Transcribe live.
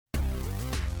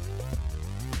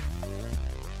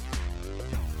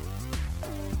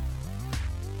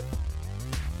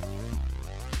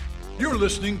You're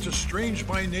listening to Strange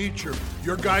by Nature,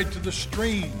 your guide to the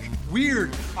strange,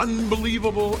 weird,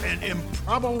 unbelievable, and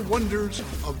improbable wonders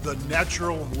of the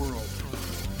natural world.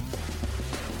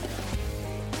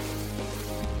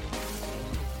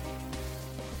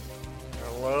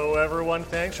 Hello, everyone.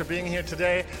 Thanks for being here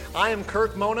today. I am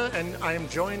Kirk Mona, and I am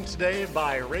joined today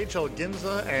by Rachel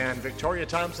Ginza and Victoria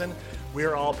Thompson. We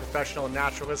are all professional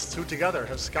naturalists who together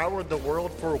have scoured the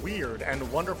world for weird and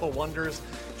wonderful wonders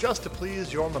just to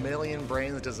please your mammalian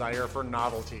brain's desire for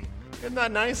novelty. Isn't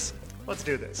that nice? Let's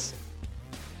do this.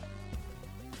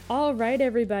 All right,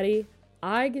 everybody.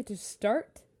 I get to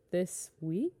start this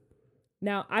week.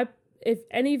 Now, if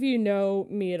any of you know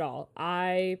me at all,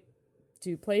 I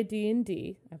do play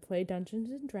D&D. I play Dungeons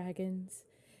and Dragons,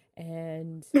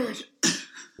 and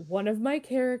one of my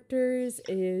characters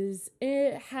is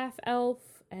a half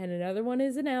elf, and another one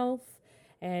is an elf,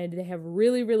 and they have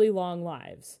really, really long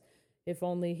lives. If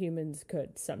only humans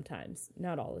could sometimes.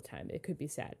 Not all the time. It could be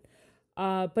sad.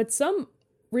 But some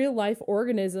real-life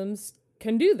organisms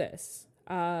can do this.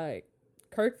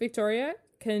 Kirk, Victoria,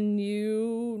 can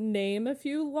you name a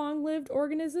few long-lived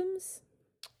organisms?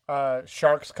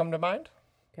 Sharks come to mind.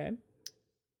 Okay.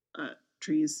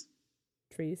 Trees.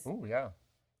 Trees. Oh, yeah.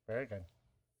 Very good.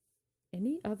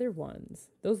 Any other ones?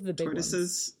 Those are the big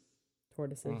Tortoises.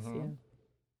 ones. Tortoises, yeah.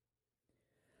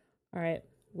 All right.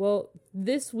 Well,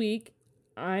 this week,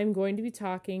 I'm going to be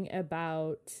talking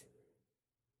about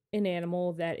an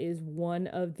animal that is one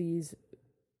of these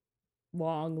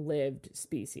long-lived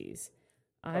species.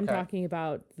 I'm talking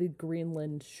about the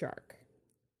Greenland shark,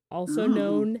 also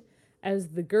known as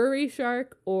the Gurry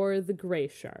shark or the gray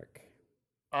shark.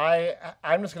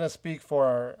 I'm just going to speak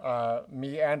for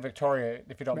me and Victoria,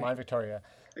 if you don't mind, Victoria,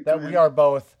 Go that ahead. we are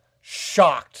both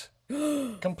shocked,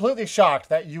 completely shocked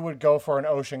that you would go for an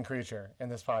ocean creature in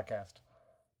this podcast.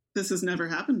 This has never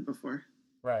happened before.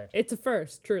 Right. It's a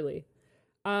first, truly.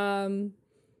 This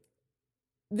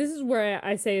is where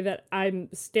I say that I'm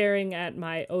staring at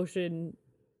my ocean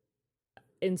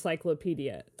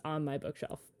encyclopedia on my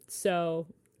bookshelf. So,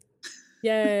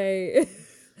 yay.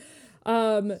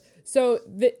 So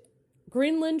the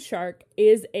Greenland shark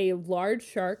is a large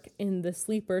shark in the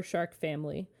sleeper shark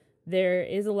family. There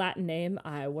is a Latin name.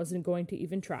 I wasn't going to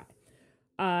even try.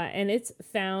 And it's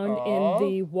found in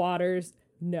the waters.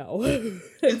 No.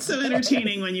 It's so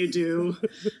entertaining when you do.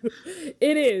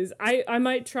 It is. I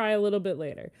might try a little bit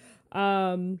later. But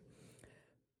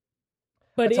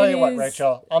I'll tell you what,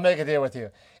 Rachel, I'll make a deal with you.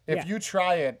 If you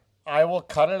try it, I will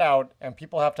cut it out, and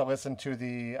people have to listen to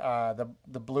the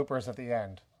bloopers at the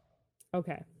end.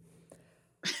 Okay.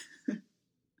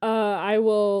 I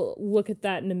will look at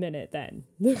that in a minute then.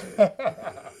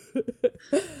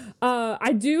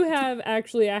 I do have,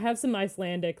 actually, I have some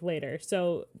Icelandic later,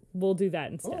 so we'll do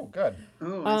that instead. Oh, good.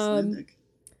 Oh, Icelandic.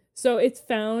 So it's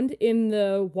found in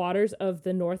the waters of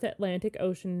the North Atlantic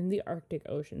Ocean and the Arctic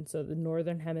Ocean, so the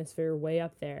northern hemisphere way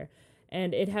up there.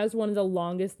 And it has one of the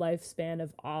longest lifespan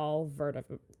of all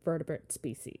vertebrate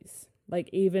species, like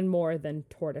even more than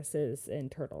tortoises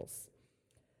and turtles.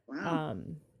 Wow.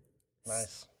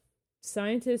 Nice.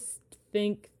 Scientists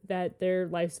think that their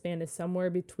lifespan is somewhere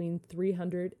between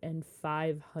 300 and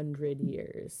 500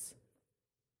 years.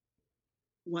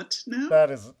 What now?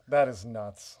 That is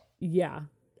nuts. Yeah.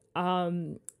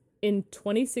 In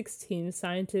 2016,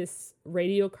 scientists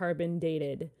radiocarbon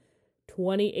dated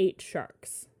 28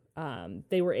 sharks.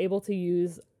 They were able to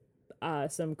use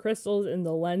some crystals in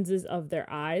the lenses of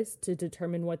their eyes to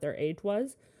determine what their age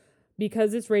was.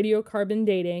 Because it's radiocarbon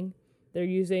dating, they're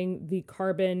using the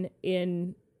carbon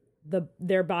in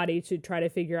their body to try to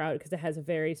figure out, because it has a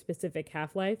very specific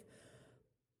half-life.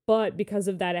 But because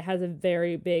of that, it has a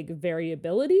very big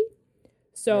variability.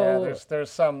 So yeah,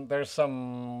 there's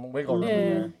some wiggle room in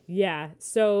there. Yeah.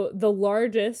 So the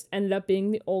largest ended up being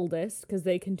the oldest, because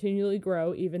they continually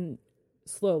grow even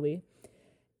slowly.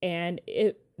 And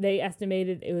they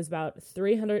estimated it was about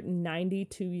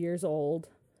 392 years old,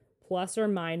 plus or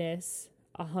minus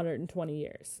 120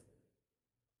 years.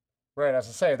 Right, as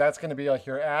I say, that's going to be like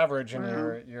your average and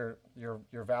Wow.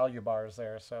 your value bars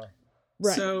there. So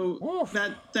Right. So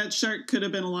that shark could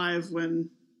have been alive when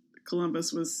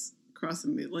Columbus was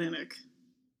crossing the Atlantic.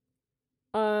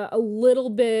 A little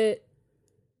bit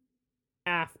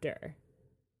after.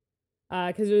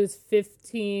 Because it was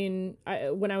 15...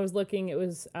 when I was looking, it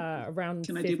was around 1500.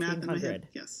 Can I do math in my head?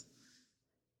 Yes.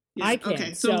 I can.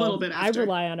 Okay, so a little bit after. I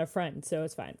rely on a friend, so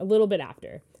it's fine. A little bit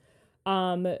after.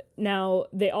 Now,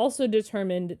 they also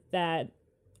determined that,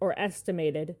 or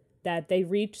estimated, that they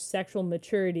reach sexual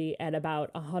maturity at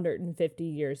about 150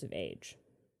 years of age.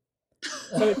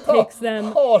 So it takes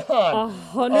them Hold on.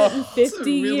 150 It's a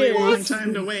really long years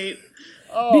time to wait.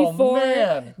 Oh, before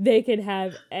man. they can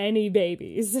have any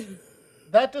babies.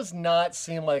 That does not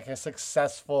seem like a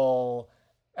successful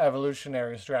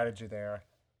evolutionary strategy there.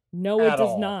 No, it At does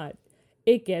all. not.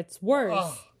 It gets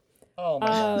worse. Oh my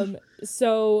gosh.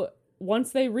 So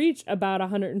once they reach about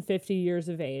 150 years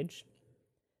of age,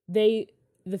 the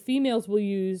females will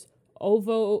use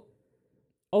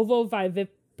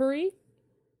ovoviviparity,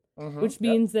 which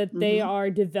means that they are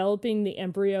developing the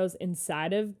embryos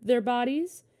inside of their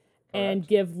bodies and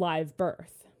give live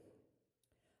birth.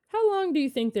 How long do you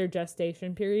think their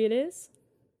gestation period is?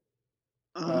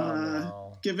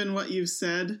 No. Given what you've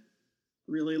said,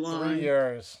 really long. 3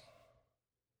 years.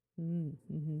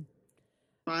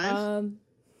 5?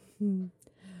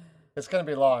 It's going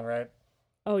to be long, right?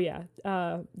 Oh yeah,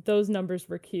 those numbers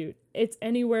were cute. It's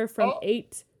anywhere from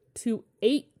 8 to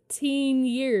 18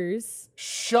 years.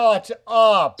 Shut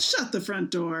up. Shut the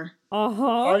front door.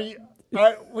 Wait,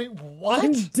 what?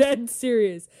 I'm dead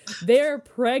serious. They're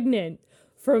pregnant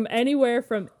from anywhere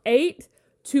from 8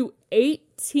 to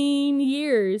 18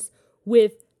 years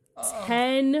with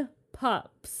 10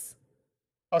 pups.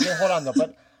 Okay, hold on though.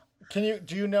 But do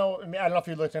you know? I mean, I don't know if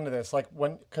you looked into this. Like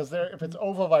because if it's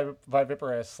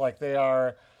ovoviviparous, like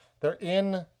they're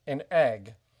in an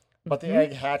egg, but the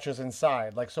egg hatches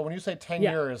inside. Like so, when you say 10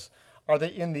 years, are they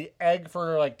in the egg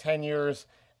for like 10 years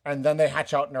and then they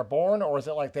hatch out and are born, or is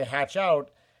it like they hatch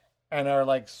out and are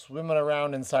like swimming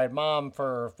around inside mom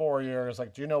for 4 years?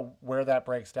 Like, do you know where that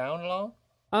breaks down at all?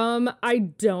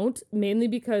 I don't, mainly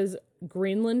because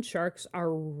Greenland sharks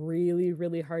are really,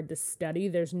 really hard to study.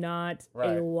 There's not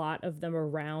a lot of them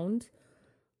around.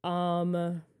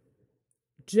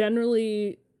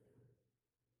 Generally,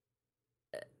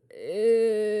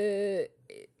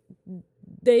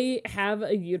 they have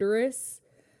a uterus.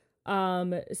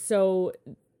 So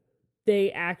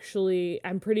they actually,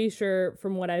 I'm pretty sure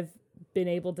from what I've been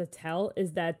able to tell,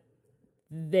 is that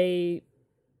they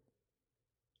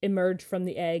emerge from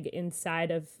the egg inside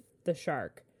of the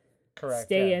shark. Correct.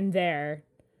 Stay in there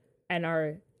and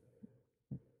are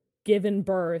given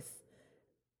birth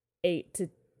 8 to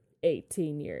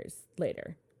 18 years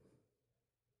later.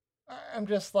 I'm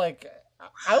just like,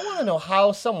 I want to know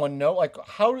how someone like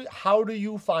how do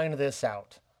you find this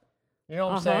out? You know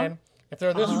what I'm saying? If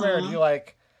they're this rare, do you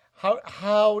like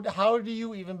how do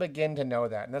you even begin to know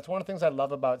that? And that's one of the things I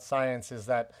love about science is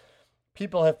that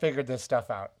people have figured this stuff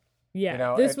out. Yeah, You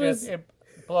know, it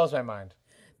blows my mind.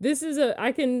 This is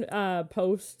I can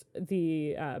post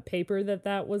the paper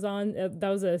that was on. That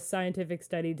was a scientific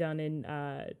study done in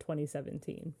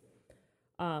 2017.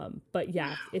 But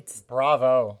yeah, it's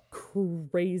Bravo.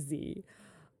 crazy.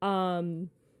 So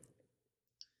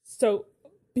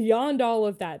beyond all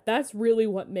of that, that's really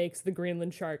what makes the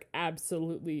Greenland shark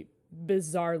absolutely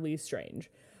bizarrely strange.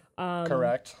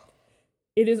 Correct.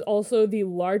 It is also the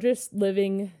largest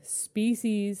living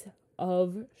species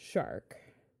of shark.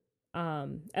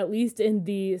 At least in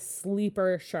the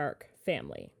sleeper shark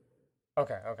family.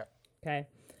 Okay. Okay.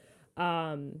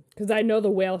 Because I know the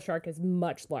whale shark is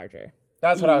much larger.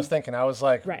 That's what I was thinking. I was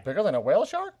like, Right. bigger than a whale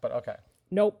shark? But okay.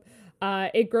 Nope.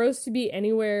 It grows to be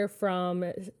anywhere from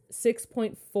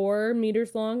 6.4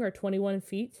 meters long, or 21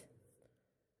 feet,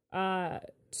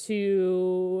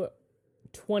 to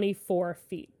 24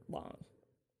 feet long.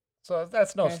 So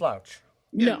that's no slouch.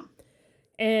 No.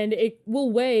 And it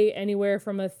will weigh anywhere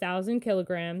from 1,000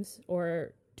 kilograms,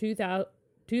 or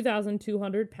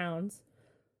 2,200 pounds,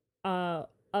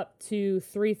 up to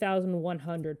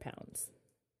 3,100 pounds.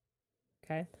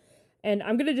 Okay. And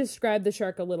I'm going to describe the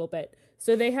shark a little bit.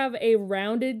 So they have a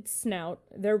rounded snout.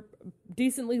 They're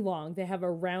decently long. They have a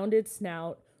rounded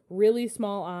snout, really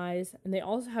small eyes, and they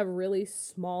also have really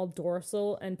small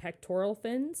dorsal and pectoral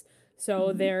fins.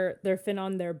 So their fin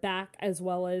on their back, as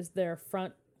well as their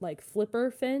front, like,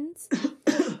 flipper fins.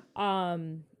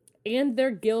 And their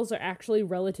gills are actually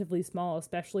relatively small,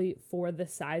 especially for the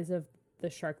size of the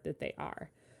shark that they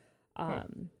are.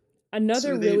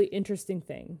 Another really interesting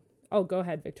thing. Oh, go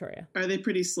ahead, Victoria. Are they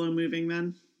pretty slow moving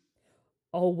then?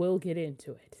 Oh, we'll get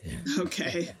into it.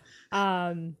 Okay.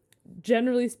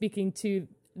 Generally speaking, too,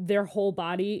 their whole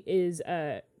body is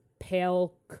a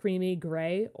pale creamy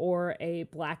gray or a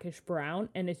blackish brown,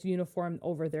 and it's uniform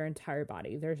over their entire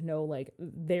body. There's no like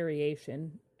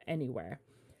variation anywhere,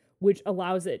 which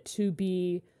allows it to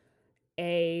be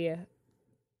a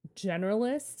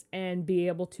generalist and be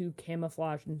able to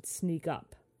camouflage and sneak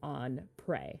up on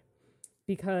prey.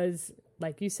 Because,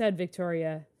 like you said,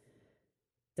 Victoria,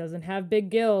 doesn't have big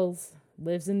gills,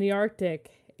 lives in the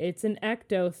Arctic. It's an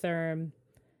ectotherm.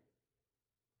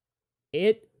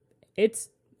 It's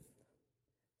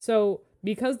So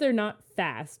because they're not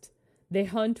fast, they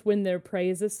hunt when their prey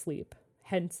is asleep,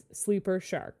 hence sleeper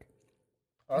shark.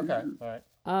 Okay, all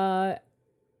right.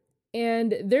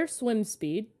 And their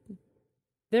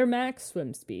max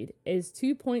swim speed is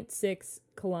 2.6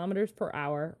 kilometers per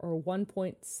hour or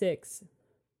 1.6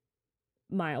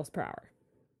 miles per hour.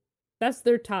 That's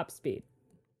their top speed.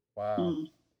 Wow.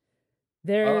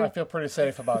 They're I feel pretty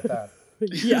safe about that.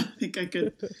 yeah. I think I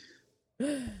could.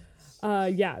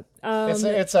 Yeah.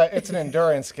 It's an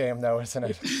endurance game, though, isn't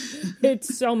it?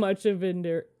 It's so much of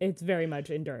it's very much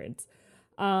endurance.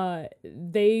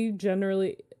 They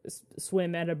generally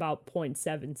swim at about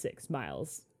 0.76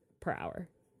 miles per hour.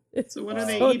 So what are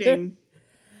they eating?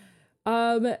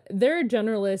 They're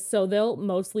generalists, so they'll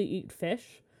mostly eat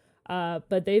fish.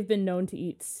 But they've been known to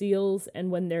eat seals,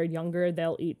 and when they're younger,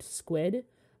 they'll eat squid.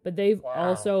 But they've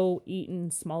also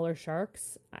eaten smaller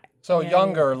sharks. So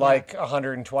younger, like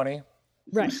 120?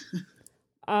 Right.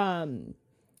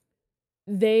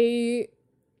 They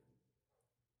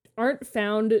aren't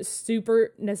found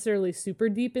necessarily super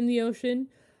deep in the ocean,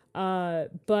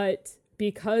 but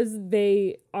because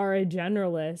they are a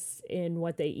generalist in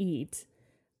what they eat,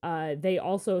 they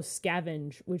also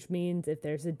scavenge, which means if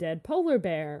there's a dead polar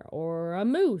bear or a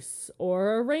moose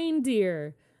or a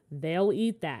reindeer, they'll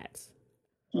eat that.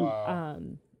 Wow.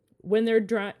 When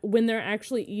they're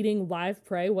actually eating live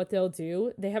prey, what they'll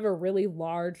do, they have a really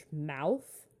large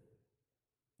mouth,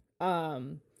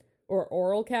 or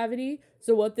oral cavity.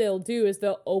 So what they'll do is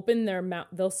they'll open their mouth,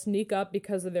 they'll sneak up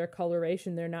because of their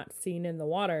coloration. They're not seen in the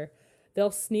water.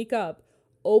 They'll sneak up,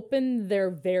 open their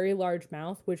very large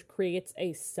mouth, which creates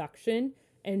a suction,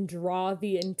 and draw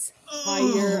the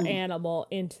entire animal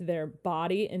into their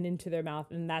body and into their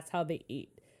mouth. And that's how they eat.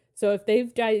 So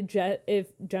if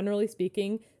generally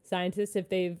speaking, scientists, if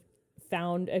they've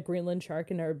found a Greenland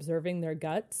shark and are observing their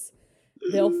guts,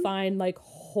 they'll find like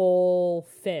whole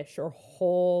fish or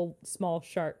whole small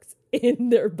sharks in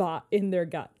their guts, in their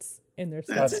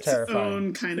That's its terrifying.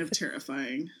 Own kind of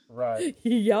terrifying. Right.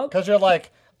 Yep. Because you're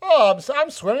like, oh,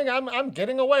 I'm swimming, I'm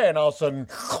getting away, and all of a sudden,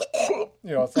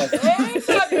 it's like,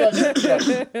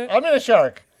 I'm in a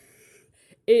shark.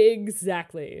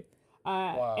 Exactly.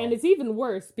 Wow. And it's even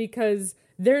worse because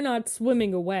they're not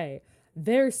swimming away.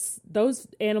 Those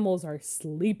animals are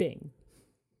sleeping.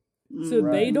 So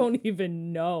they don't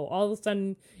even know. All of a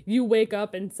sudden, you wake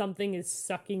up and something is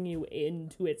sucking you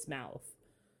into its mouth.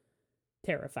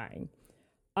 Terrifying.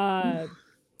 Now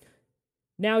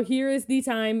here is the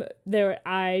time that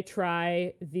I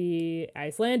try the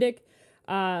Icelandic.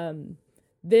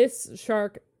 This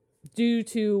shark, due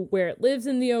to where it lives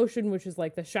in the ocean, which is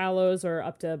like the shallows or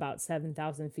up to about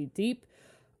 7,000 feet deep,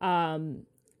 and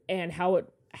how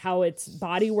its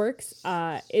body works,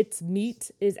 its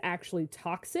meat is actually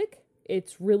toxic.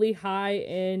 It's really high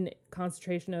in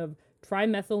concentration of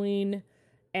trimethylene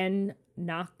N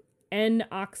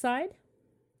oxide.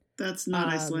 That's not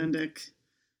Icelandic.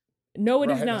 No,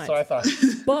 it is not. That's what I thought.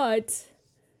 But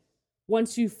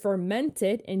once you ferment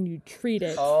it and you treat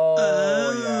it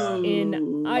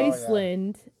in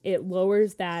Iceland, it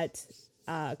lowers that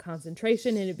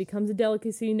concentration and it becomes a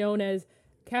delicacy known as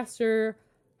Castor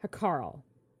Hakarl.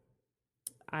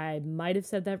 I might have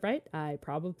said that right. I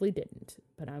probably didn't,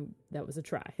 but that was a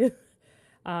try.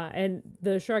 And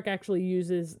the shark actually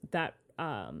uses that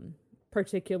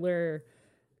particular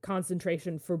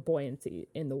concentration for buoyancy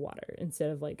in the water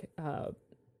instead of like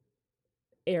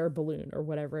air balloon or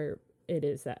whatever it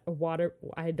is that water.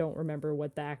 I don't remember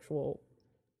what the actual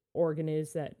organ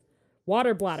is that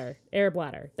water bladder, air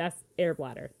bladder. That's air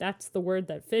bladder. That's the word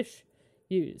that fish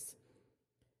use.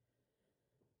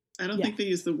 I don't think they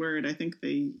use the word. I think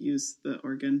they use the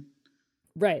organ.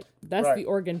 Right. That's the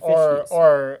organ fish use.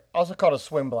 Or also called a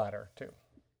swim bladder, too.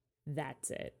 That's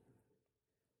it.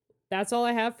 That's all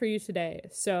I have for you today.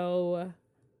 So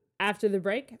after the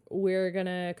break, we're going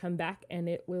to come back and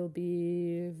it will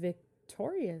be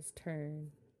Victoria's turn.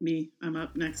 Me. I'm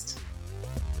up next.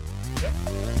 Yep.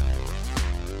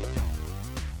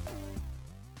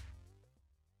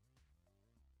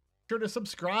 Sure to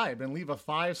subscribe and leave a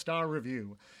 5-star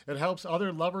review. It helps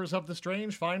other lovers of the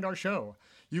strange find our show.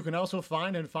 You can also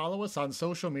find and follow us on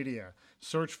social media.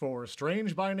 Search for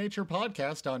Strange by Nature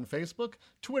Podcast on Facebook,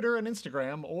 Twitter, and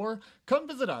Instagram, or come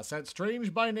visit us at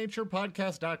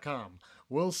strangebynaturepodcast.com.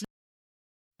 We'll see.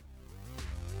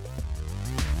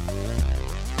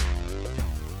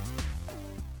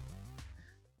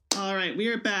 All right, we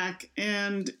are back,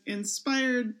 and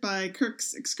inspired by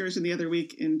Kirk's excursion the other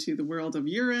week into the world of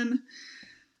urine,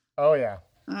 Oh, yeah.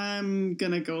 I'm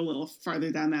gonna go a little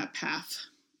farther down that path.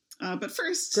 But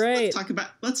first, Great.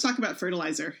 let's talk about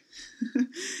fertilizer.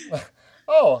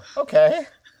 Oh, okay.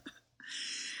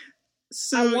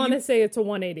 So I want to say it's a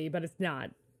 180, but it's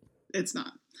not. It's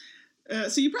not.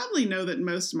 So you probably know that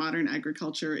most modern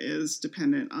agriculture is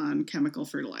dependent on chemical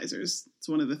fertilizers. It's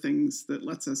one of the things that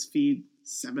lets us feed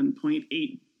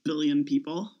 7.8 billion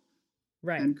people,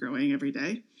 Right. and growing every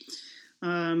day.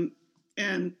 And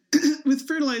with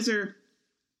fertilizer,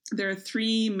 there are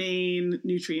three main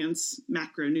nutrients,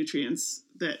 macronutrients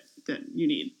that you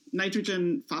need: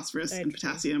 nitrogen, phosphorus, and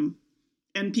potassium.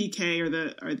 NPK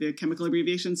are the chemical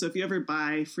abbreviations. So if you ever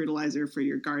buy fertilizer for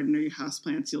your garden or your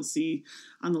houseplants, you'll see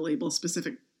on the label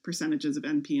specific percentages of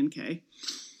NP and K.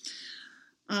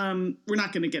 We're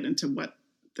not going to get into what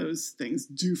those things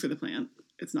do for the plant.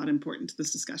 It's not important to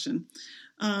this discussion.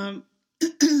 But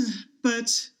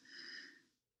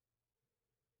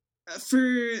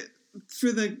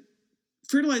for the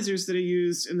fertilizers that are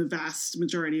used in the vast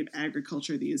majority of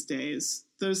agriculture these days,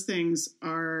 those things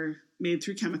are made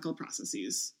through chemical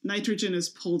processes. Nitrogen is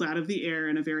pulled out of the air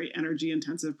in a very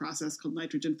energy-intensive process called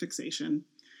nitrogen fixation.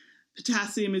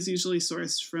 Potassium is usually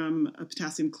sourced from a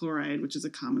potassium chloride, which is a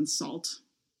common salt.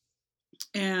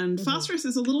 And phosphorus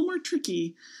is a little more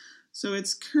tricky. So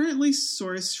it's currently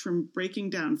sourced from breaking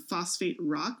down phosphate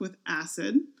rock with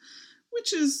acid,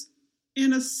 which is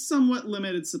in a somewhat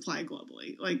limited supply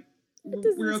globally. Like,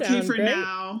 we're okay for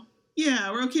now.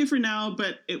 Yeah, we're okay for now,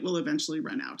 but it will eventually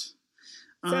run out.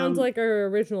 Sounds like our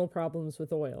original problems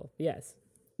with oil. Yes.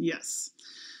 Yes.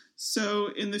 So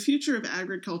in the future of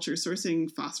agriculture,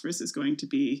 sourcing phosphorus is going to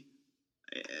be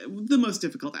the most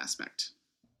difficult aspect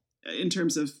in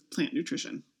terms of plant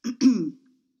nutrition.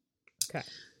 Okay.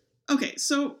 Okay,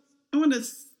 so I want to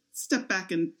step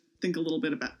back and think a little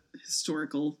bit about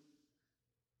historical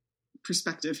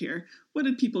perspective here. What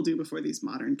did people do before these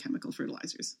modern chemical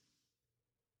fertilizers?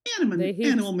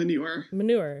 Animal manure.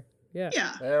 Manure. Yeah.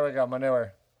 Yeah. There we go,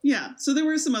 manure. Yeah. So there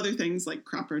were some other things like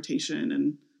crop rotation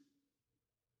and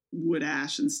wood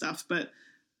ash and stuff, but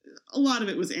a lot of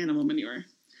it was animal manure.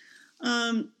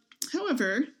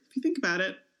 However, if you think about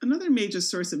it, another major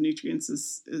source of nutrients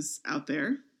is out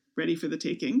there, ready for the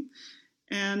taking,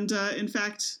 and in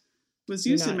fact was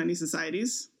used in many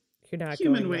societies. You're not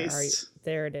human going waste.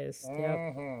 There it is.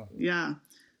 Yep. Yeah.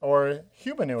 Or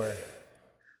humanure.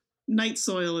 Night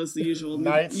soil is the usual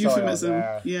Night euphemism.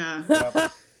 soil, Yeah.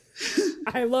 Yep.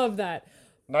 I love that.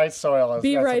 Night soil is.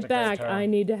 Be that's right such a great back. term. I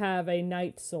need to have a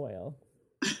night soil.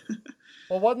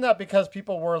 Well, wasn't that because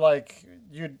people were like,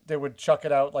 they would chuck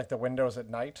it out like the windows at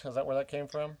night? Is that where that came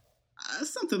from?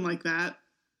 Something like that.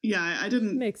 Yeah, I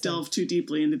didn't Makes delve sense. too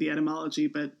deeply into the etymology,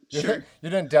 but sure. You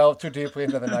didn't delve too deeply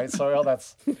into the night soil.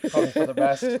 That's probably for the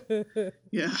best.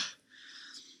 Yeah.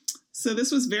 So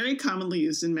this was very commonly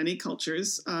used in many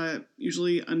cultures,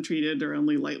 usually untreated or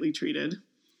only lightly treated,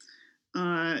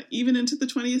 even into the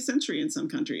 20th century in some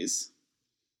countries.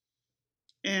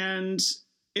 And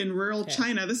in rural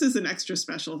China, this is an extra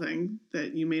special thing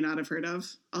that you may not have heard of,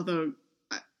 although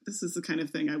this is the kind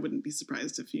of thing I wouldn't be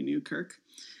surprised if you knew, Kirk.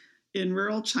 In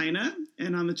rural China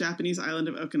and on the Japanese island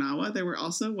of Okinawa, there were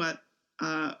also what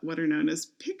are known as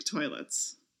pig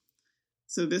toilets.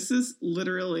 So this is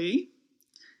literally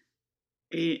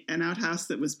an outhouse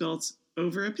that was built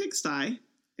over a pigsty,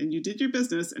 and you did your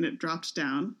business, and it dropped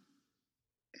down,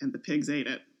 and the pigs ate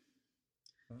it.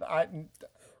 I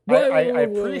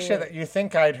appreciate that you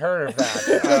think I'd heard of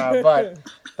that,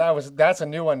 but that's a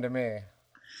new one to me.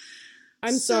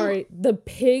 I'm sorry. The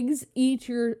pigs eat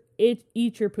your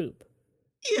poop.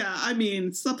 Yeah, I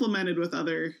mean, supplemented with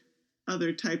other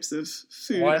types of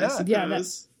food. Why I not? suppose. Yeah,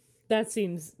 that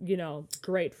seems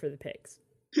great for the pigs.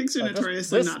 Pigs are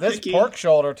notoriously not this picky. pork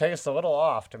shoulder tastes a little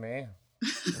off to me.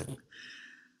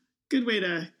 Good way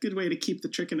to keep the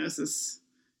trichinosis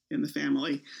in the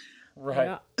family.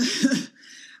 Right.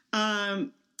 Yeah.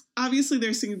 Obviously,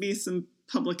 there's going to be some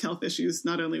public health issues,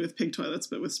 not only with pig toilets,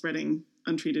 but with spreading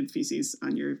untreated feces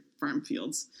on your farm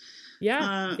fields.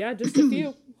 Yeah, just a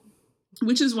few.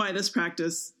 Which is why this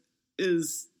practice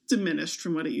is diminished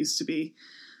from what it used to be.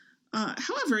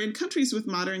 However, in countries with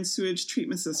modern sewage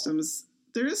treatment systems,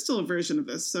 there is still a version of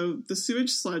this. So the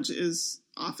sewage sludge is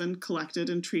often collected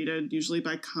and treated, usually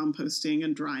by composting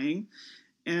and drying,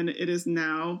 and it is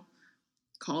now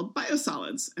called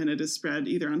biosolids, and it is spread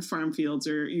either on farm fields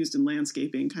or used in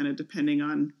landscaping, kind of depending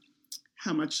on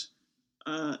how much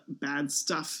bad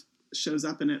stuff shows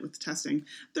up in it with testing.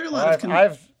 There are a lot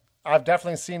of I've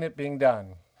definitely seen it being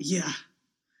done. Yeah.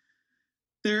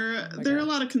 There are a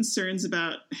lot of concerns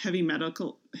about heavy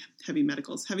metals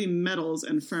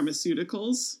and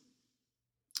pharmaceuticals.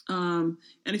 And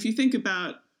if you think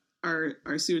about our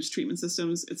sewage treatment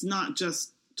systems, it's not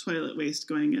just toilet waste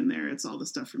going in there. It's all the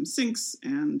stuff from sinks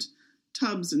and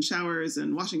tubs and showers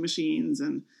and washing machines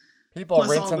and People Plus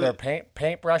rinsing all their the-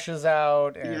 paint brushes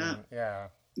out, and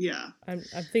Yeah. I'm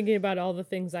thinking about all the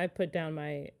things I put down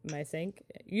my sink.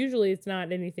 Usually it's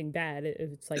not anything bad.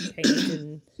 It's like paint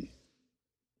and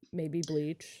maybe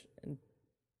bleach and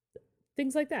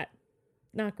things like that.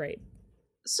 Not great.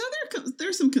 So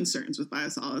there's some concerns with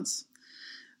biosolids.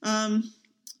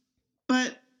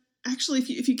 But actually,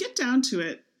 if you get down to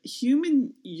it,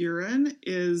 human urine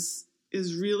is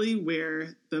really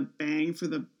where the bang for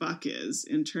the buck is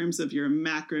in terms of your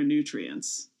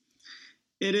macronutrients.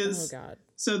 It is. Oh, God.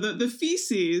 So the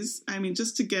feces, I mean,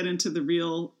 just to get into the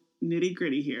real nitty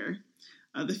gritty here,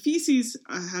 the feces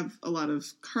have a lot of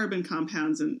carbon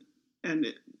compounds and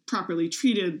properly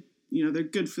treated, they're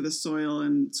good for the soil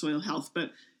and soil health.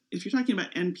 But if you're talking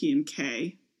about NP and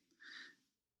K,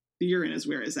 the urine is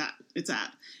where it's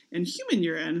at. And human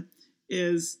urine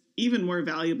is even more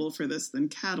valuable for this than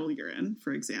cattle urine,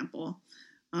 for example.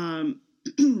 And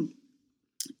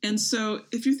so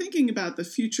if you're thinking about the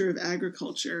future of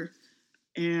agriculture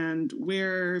and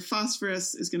where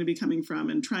phosphorus is going to be coming from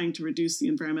and trying to reduce the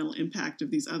environmental impact of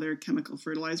these other chemical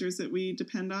fertilizers that we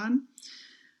depend on,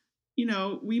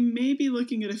 we may be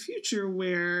looking at a future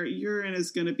where urine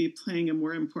is going to be playing a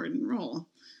more important role.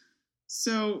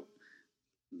 So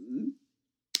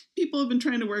people have been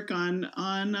trying to work on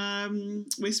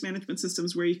waste management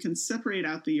systems where you can separate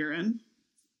out the urine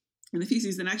and the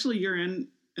feces. And actually urine,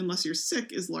 unless you're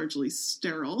sick, is largely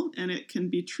sterile, and it can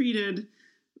be treated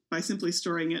by simply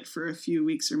storing it for a few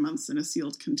weeks or months in a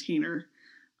sealed container.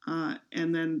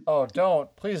 And then...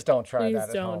 Please don't try Please that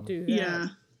at don't home. do that. Yeah.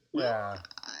 Well,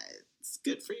 it's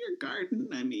good for your garden.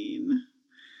 I mean,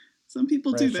 some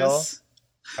people do Rachel? this.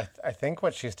 I think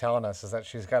what she's telling us is that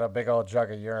she's got a big old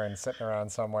jug of urine sitting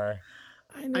around somewhere.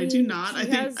 I do not. I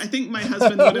think my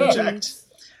husband would object.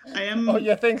 I am. Oh,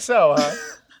 you think so, huh?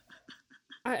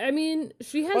 I mean,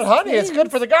 she has. But honey, it's good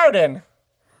for the garden.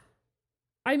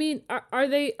 I mean, are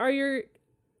your,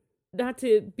 not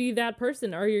to be that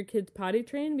person, are your kids potty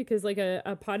trained? Because like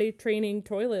a potty training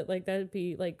toilet, like that'd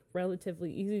be like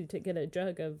relatively easy to get a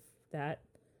jug of that.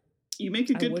 You make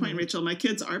a good point, Rachel. My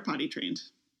kids are potty trained.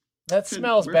 That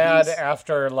smells bad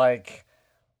after like.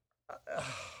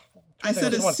 I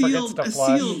said a sealed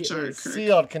jar. Kirk.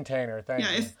 Sealed container. Thank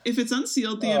you. If it's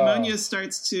unsealed, the ammonia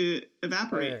starts to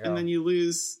evaporate, and then you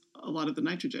lose a lot of the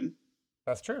nitrogen.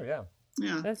 That's true. Yeah.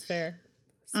 Yeah. That's fair.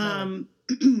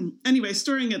 Anyway,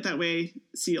 storing it that way,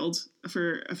 sealed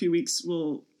for a few weeks,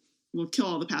 will kill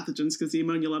all the pathogens because the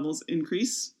ammonia levels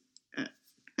increase,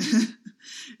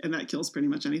 and that kills pretty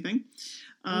much anything.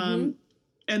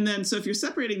 And then, so if you're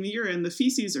separating the urine, the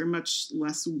feces are much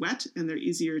less wet and they're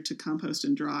easier to compost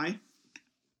and dry.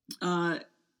 And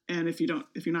if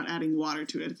you're not adding water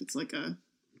to it, if it's like a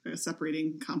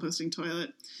separating composting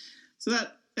toilet, so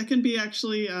that can be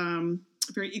actually a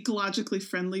very ecologically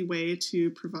friendly way to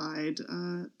provide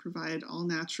all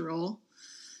natural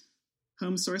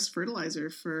home source fertilizer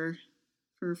for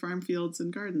farm fields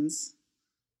and gardens.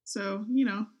 So,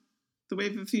 the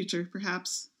wave of the future,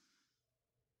 perhaps.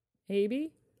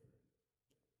 Maybe.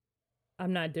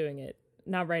 I'm not doing it.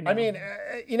 Not right now. I mean,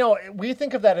 we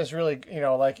think of that as really,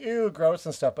 like, ew, gross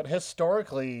and stuff. But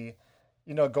historically,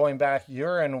 going back,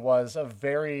 urine was a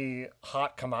very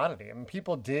hot commodity. I mean,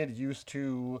 people did used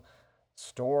to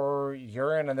store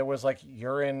urine, and there was like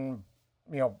urine,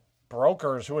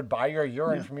 brokers who would buy your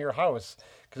urine from your house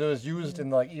because it was used in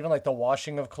like even like the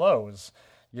washing of clothes.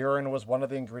 Urine was one of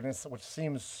the ingredients, which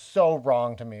seems so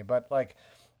wrong to me, but like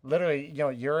literally,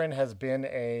 urine has been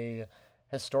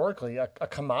historically a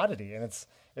commodity, and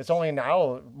it's only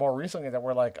now more recently that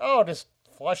we're like, oh, just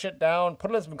flush it down,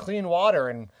 put it in some clean water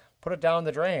and put it down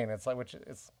the drain. It's like, which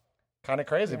it's kind of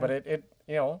crazy, but it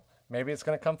maybe it's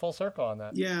going to come full circle on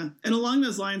that. Yeah. And along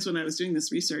those lines, when I was doing this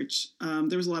research,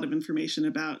 there was a lot of information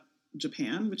about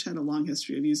Japan, which had a long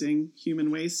history of using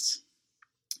human waste.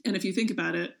 And if you think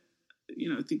about it,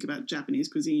 think about Japanese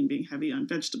cuisine being heavy on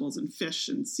vegetables and fish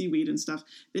and seaweed and stuff.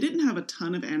 They didn't have a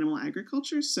ton of animal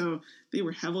agriculture, so they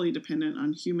were heavily dependent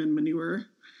on human manure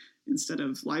instead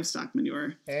of livestock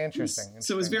manure. Interesting.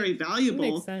 So it was very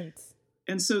valuable. That makes sense.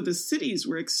 And so the cities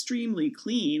were extremely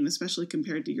clean, especially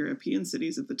compared to European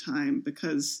cities at the time,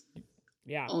 because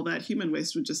all that human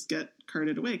waste would just get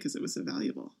carted away because it was so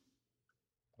valuable.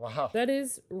 Wow. That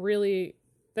is a really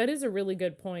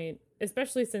good point,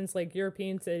 especially since like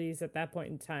European cities at that point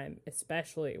in time,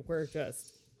 especially, were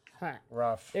just hot.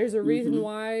 Rough. There's a reason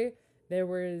why there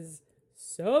was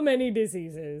so many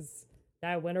diseases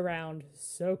that went around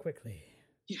so quickly.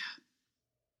 Yeah.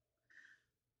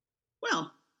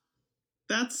 Well,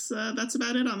 that's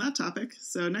about it on that topic.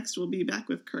 So next we'll be back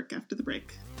with Kirk after the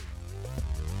break.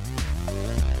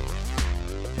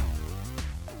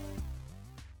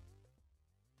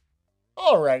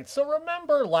 All right. So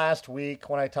remember last week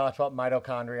when I talked about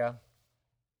mitochondria?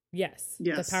 Yes.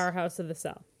 Yes. The powerhouse of the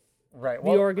cell. Right.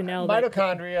 The organelle that came to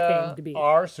Mitochondria be.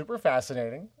 are super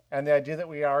fascinating, and the idea that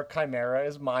we are chimera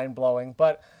is mind-blowing,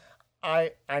 but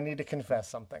I need to confess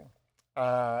something.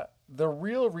 The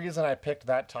real reason I picked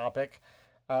that topic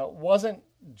wasn't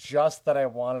just that I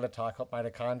wanted to talk about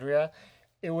mitochondria.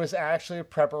 It was actually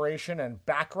preparation and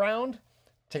background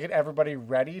to get everybody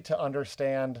ready to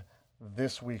understand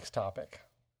this week's topic.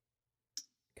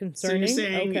 Concerning. So you're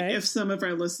saying okay. if some of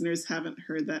our listeners haven't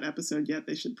heard that episode yet,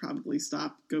 they should probably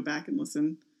stop, go back and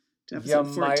listen to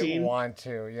episode 14. You might want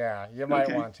to, yeah. You might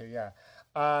Okay. want to, yeah.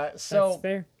 That's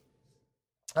fair.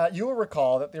 You will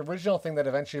recall that the original thing that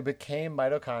eventually became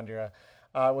mitochondria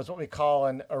was what we call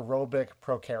an aerobic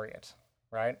prokaryote,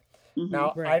 right? Mhm.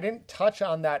 Now, Right. I didn't touch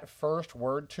on that first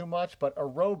word too much, but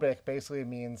aerobic basically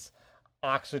means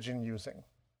oxygen using,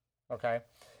 okay?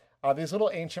 These little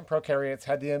ancient prokaryotes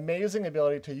had the amazing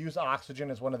ability to use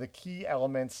oxygen as one of the key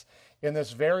elements in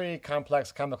this very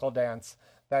complex chemical dance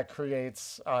that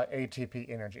creates ATP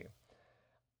energy.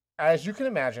 As you can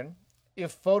imagine,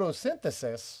 if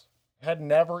photosynthesis had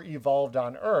never evolved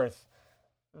on Earth,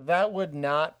 that would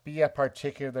not be a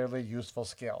particularly useful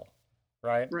skill,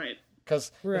 right? Right.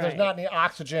 Because if there's Right. not any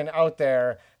oxygen out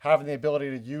there, having the ability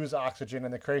to use oxygen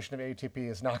in the creation of ATP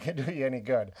is not going to do you any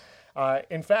good.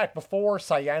 In fact, before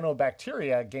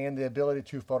cyanobacteria gained the ability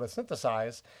to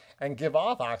photosynthesize and give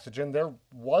off oxygen, there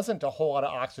wasn't a whole lot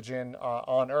of oxygen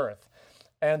on Earth.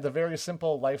 And the very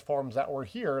simple life forms that were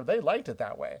here, they liked it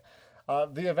that way.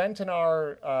 The event in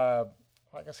our,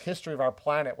 history of our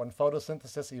planet when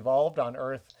photosynthesis evolved on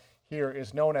Earth here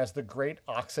is known as the Great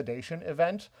Oxidation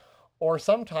Event, or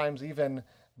sometimes even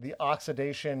the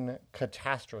oxidation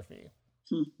catastrophe.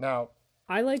 Now,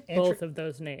 I like both of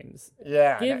those names.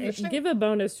 yeah. now, interesting- Give a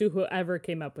bonus to whoever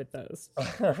came up with those.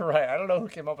 Right. I don't know who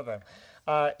came up with them.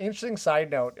 Interesting side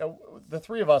note. The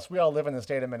three of us, we all live in the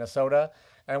state of Minnesota,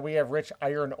 and we have rich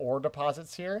iron ore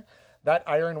deposits here. That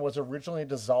iron was originally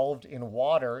dissolved in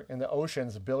water in the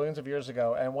oceans billions of years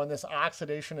ago. And when this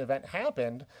oxidation event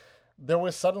happened, there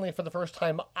was suddenly, for the first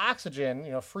time,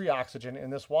 oxygen, free oxygen in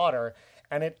this water,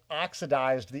 and it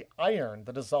oxidized the iron,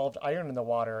 the dissolved iron in the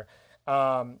water.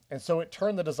 And so it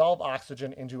turned the dissolved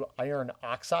oxygen into iron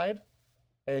oxide,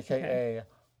 aka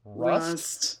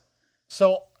rust.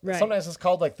 So Right. sometimes it's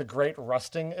called like the Great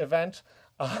Rusting Event.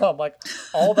 Like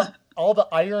all the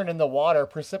iron in the water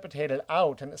precipitated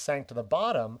out and it sank to the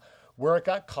bottom, where it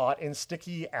got caught in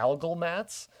sticky algal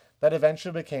mats that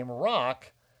eventually became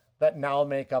rock that now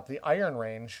make up the Iron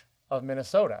Range of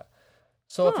Minnesota.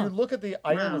 So if you look at the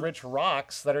iron-rich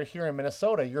rocks that are here in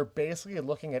Minnesota, you're basically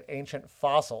looking at ancient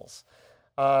fossils.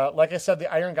 Like I said,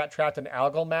 the iron got trapped in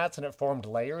algal mats and it formed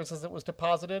layers as it was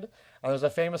deposited. And there's a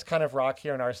famous kind of rock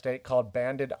here in our state called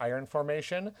banded iron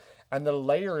formation. And the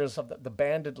layers of the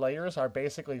banded layers are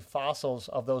basically fossils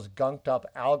of those gunked up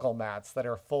algal mats that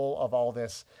are full of all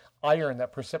this iron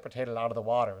that precipitated out of the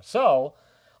water. So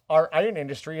our iron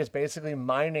industry is basically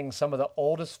mining some of the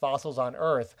oldest fossils on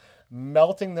Earth,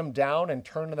 melting them down and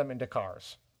turning them into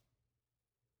cars.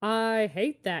 I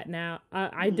hate that now.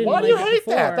 I didn't Why like do you it hate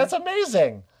before. that? That's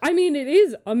amazing. I mean, it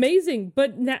is amazing,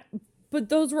 but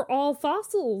those were all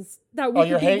fossils that we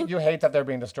Oh, could you hate that they're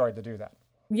being destroyed to do that.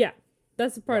 Yeah,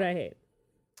 that's the part I hate.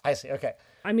 I see. Okay.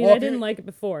 I mean, Well, I didn't like it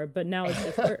before, but now it's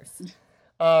just worse.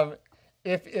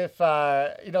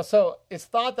 So it's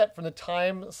thought that from the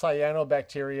time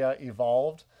cyanobacteria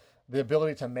evolved, the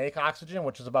ability to make oxygen,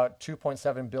 which is about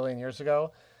 2.7 billion years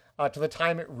ago, to the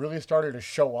time it really started to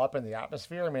show up in the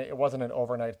atmosphere. I mean, it wasn't an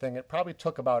overnight thing. It probably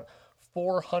took about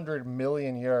 400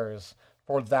 million years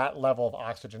for that level of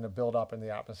oxygen to build up in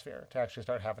the atmosphere to actually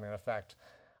start having an effect.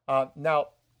 Now,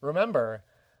 remember,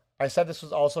 I said this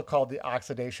was also called the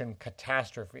oxidation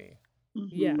catastrophe,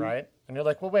 Yeah. right? And you're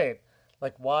like, well, wait,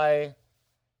 like why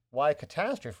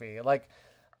catastrophe?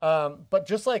 But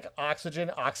just like oxygen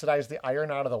oxidized the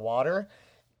iron out of the water,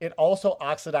 it also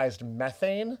oxidized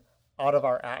methane out of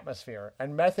our atmosphere.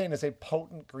 And methane is a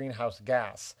potent greenhouse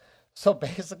gas. So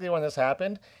basically when this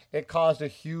happened, it caused a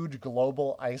huge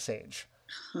global ice age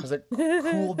because it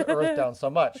cooled the earth down so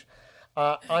much.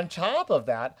 On top of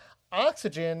that,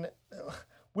 oxygen,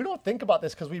 we don't think about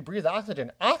this because we breathe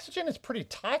oxygen. Oxygen is pretty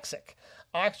toxic.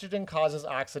 Oxygen causes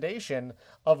oxidation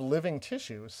of living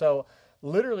tissue. So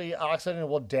literally oxygen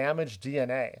will damage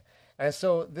DNA. And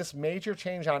so this major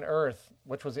change on Earth,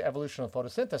 which was the evolution of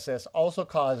photosynthesis, also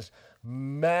caused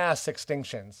mass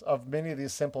extinctions of many of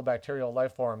these simple bacterial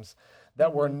life forms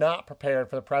that were not prepared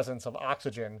for the presence of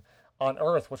oxygen on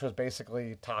Earth, which was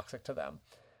basically toxic to them.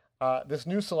 This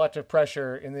new selective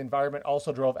pressure in the environment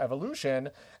also drove evolution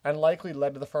and likely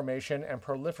led to the formation and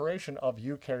proliferation of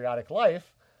eukaryotic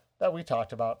life that we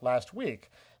talked about last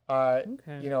week. Okay.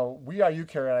 We are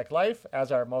eukaryotic life,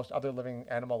 as are most other living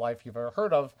animal life you've ever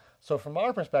heard of. So from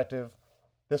our perspective,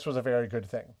 this was a very good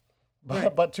thing.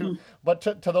 But to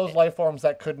those life forms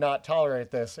that could not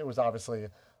tolerate this, it was obviously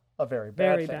a very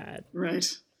bad thing. Very bad. Right.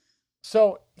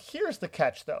 So here's the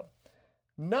catch, though.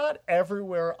 Not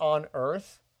everywhere on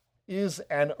Earth is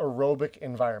an aerobic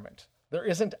environment. There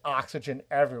isn't oxygen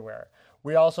everywhere.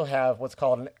 We also have what's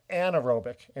called an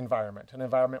anaerobic environment, an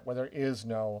environment where there is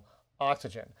no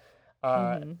oxygen.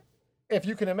 If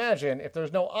you can imagine, if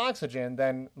there's no oxygen,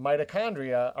 then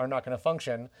mitochondria are not going to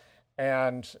function.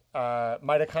 And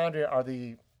mitochondria are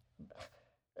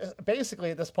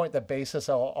basically at this point, the basis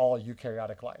of all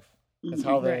eukaryotic life. It's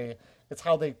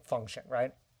how they function,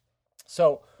 right?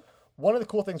 So one of the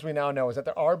cool things we now know is that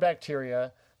there are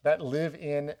bacteria that live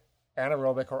in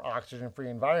anaerobic or oxygen-free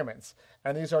environments.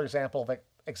 And these are examples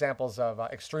of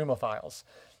extremophiles.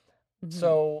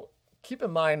 So keep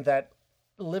in mind that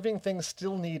living things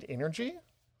still need energy.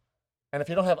 And if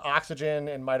you don't have oxygen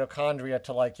and mitochondria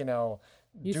to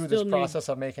do this process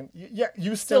of making,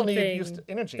 you still need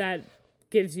energy. That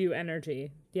gives you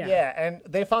energy. Yeah. Yeah. And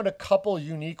they found a couple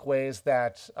unique ways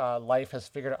that life has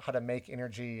figured out how to make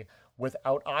energy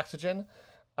without oxygen.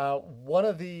 One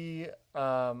of the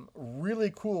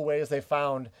really cool ways they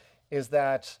found is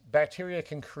that bacteria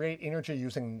can create energy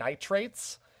using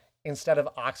nitrates instead of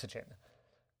oxygen.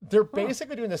 They're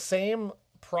basically doing the same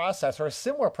process or a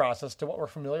similar process to what we're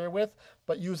familiar with,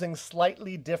 but using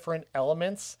slightly different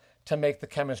elements to make the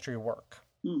chemistry work.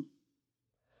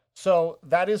 So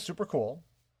that is super cool,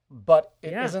 but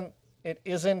it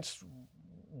isn't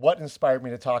what inspired me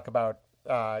to talk about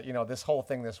this whole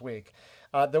thing this week.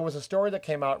 There was a story that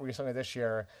came out recently this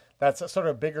year that's a sort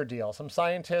of bigger deal. Some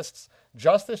scientists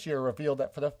just this year revealed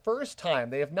that for the first time,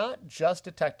 they have not just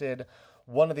detected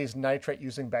one of these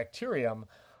nitrate-using bacterium,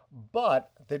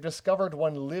 but they've discovered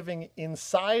one living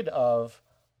inside of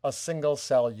a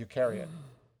single-cell eukaryote.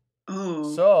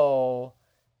 Oh. So,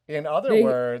 in other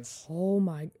words... Oh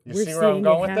my... You see where I'm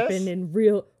going with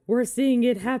this? We're seeing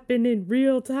it happen in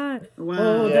real time. Wow.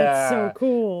 Oh, that's so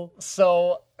cool.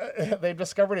 So they've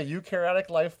discovered a eukaryotic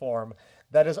life form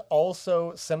that is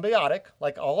also symbiotic,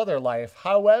 like all other life.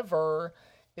 However,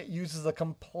 it uses a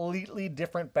completely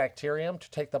different bacterium to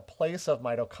take the place of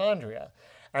mitochondria.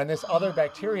 And this other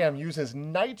bacterium uses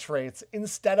nitrates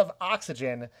instead of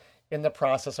oxygen in the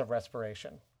process of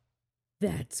respiration.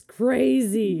 That's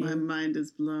crazy. My mind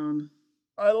is blown.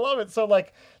 I love it. So,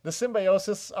 the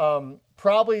symbiosis,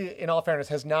 probably, in all fairness,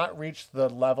 has not reached the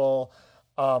level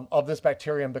of this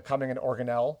bacterium becoming an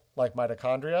organelle like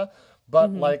mitochondria.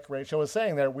 But like Rachel was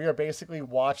saying there, we are basically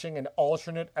watching an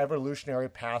alternate evolutionary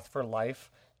path for life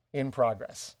in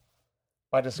progress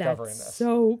by discovering this.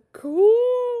 So cool.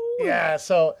 Yeah.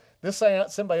 So this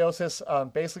symbiosis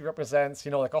basically represents,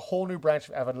 a whole new branch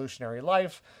of evolutionary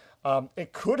life.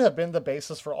 It could have been the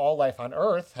basis for all life on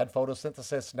Earth had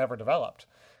photosynthesis never developed,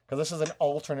 because this is an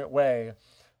alternate way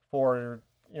for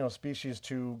species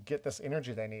to get this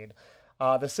energy they need.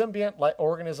 The symbiont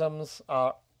organisms.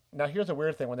 Now here's a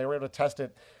weird thing: when they were able to test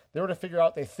it, they were to figure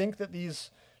out they think that these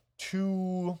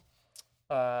two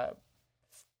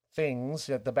things,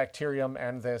 the bacterium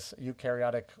and this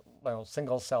eukaryotic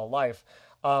single cell life,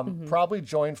 probably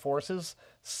joined forces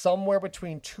somewhere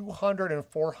between 200 and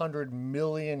 400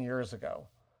 million years ago.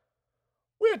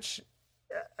 Which,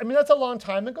 that's a long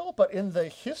time ago, but in the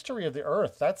history of the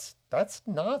Earth, that's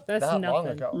not that long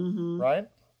ago, right?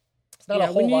 It's not a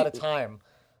whole lot of time.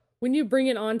 When you bring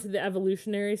it onto the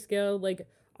evolutionary scale,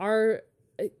 our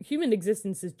human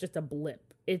existence is just a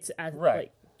blip. It's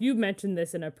you mentioned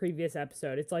this in a previous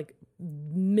episode. It's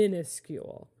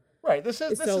minuscule. Right. This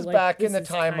is back in the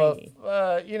time tiny.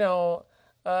 Of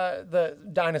the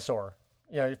dinosaur.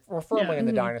 We're firmly in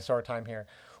the dinosaur time here,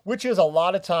 which is a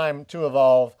lot of time to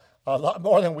evolve, a lot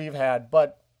more than we've had.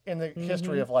 But in the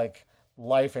history of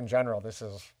life in general, this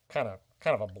is kind of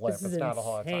a blip. It's not a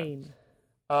whole lot of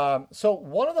time. So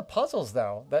one of the puzzles,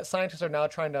 though, that scientists are now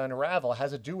trying to unravel has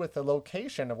to do with the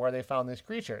location of where they found these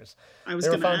creatures. I was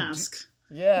going to ask.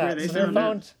 Where they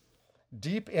found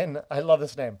deep in, I love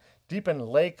this name, deep in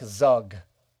Lake Zug.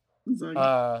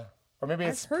 Or maybe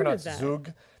it's pronounced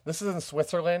Zug. This is in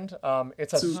Switzerland.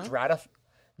 It's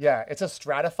a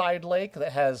stratified lake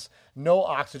that has no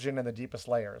oxygen in the deepest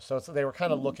layers. So they were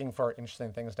kind of looking for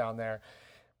interesting things down there.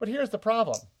 But here's the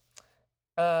problem.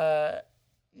 Like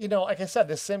I said,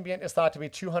 this symbiont is thought to be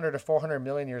 200 to 400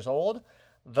 million years old.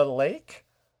 The lake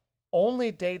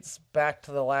only dates back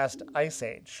to the last ice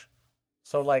age.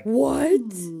 So like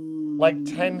What?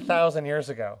 10,000 years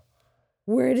ago.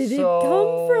 Where did it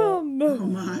come from? Oh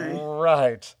my.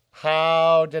 Right.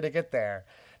 How did it get there?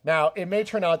 Now, it may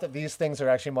turn out that these things are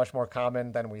actually much more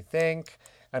common than we think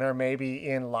and are maybe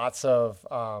in lots of,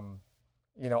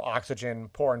 oxygen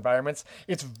poor environments.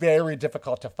 It's very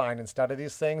difficult to find and study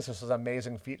these things. This is an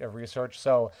amazing feat of research.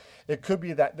 So it could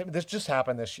be that this just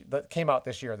happened that came out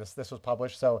this year. This was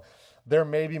published. So there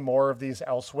may be more of these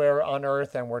elsewhere on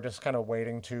Earth, and we're just kind of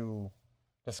waiting to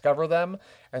discover them.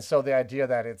 And so the idea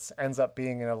that it ends up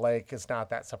being in a lake is not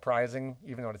that surprising,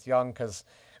 even though it's young, because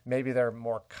maybe they're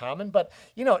more common. But,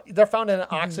 they're found in an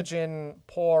oxygen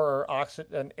poor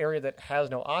an area that has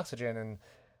no oxygen. And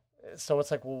so it's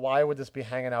like, well, why would this be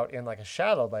hanging out in like a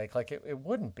shallow lake? Like it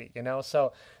wouldn't be,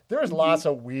 So there's lots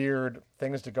of weird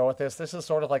things to go with this. This is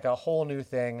sort of like a whole new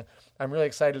thing. I'm really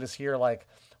excited to hear like,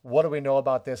 what do we know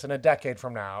about this in a decade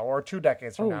from now or 2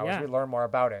 decades from now as we learn more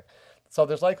about it? So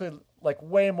there's likely like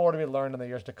way more to be learned in the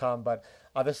years to come. But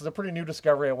this is a pretty new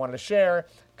discovery I wanted to share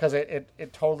because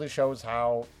it totally shows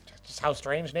how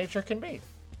strange nature can be.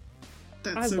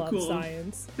 That's so cool. I love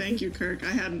science. Thank you, Kirk.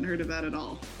 I hadn't heard of that at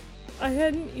all. I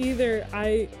hadn't either.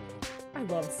 I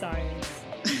love science.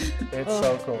 It's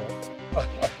so cool.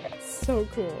 So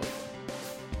cool.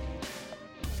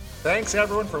 Thanks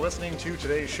everyone for listening to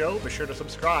today's show. Be sure to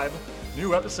subscribe.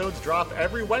 New episodes drop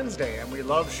every Wednesday, and we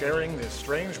love sharing this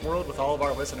strange world with all of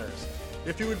our listeners.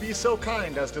 If you would be so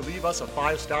kind as to leave us a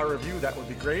 5-star review, that would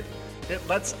be great. It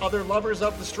lets other lovers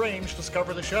of the strange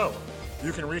discover the show.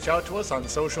 You can reach out to us on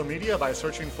social media by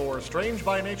searching for Strange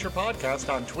by Nature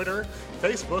Podcast on Twitter,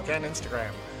 Facebook, and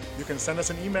Instagram. You can send us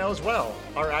an email as well.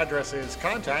 Our address is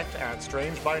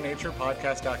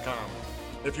contact@strangebynaturepodcast.com.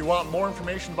 If you want more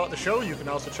information about the show, you can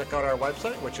also check out our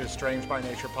website, which is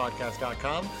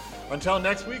strangebynaturepodcast.com. Until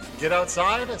next week, get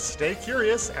outside, stay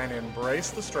curious, and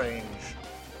embrace the strange.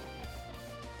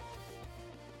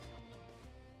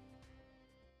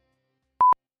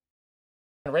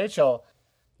 Rachel,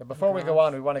 before we go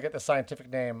on, we want to get the scientific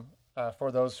name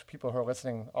for those people who are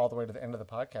listening all the way to the end of the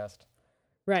podcast.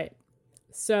 Right.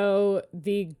 So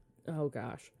the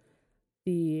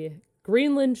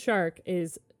Greenland shark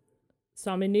is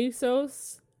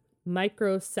Somniusos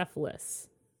microcephalus.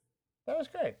 That was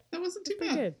great. That wasn't too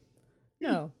Pretty bad. good.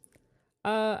 No.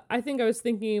 I think I was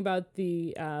thinking about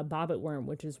the bobbit worm,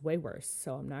 which is way worse,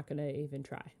 so I'm not going to even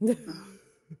try. Oh,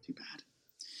 too bad.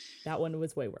 That one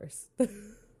was way worse.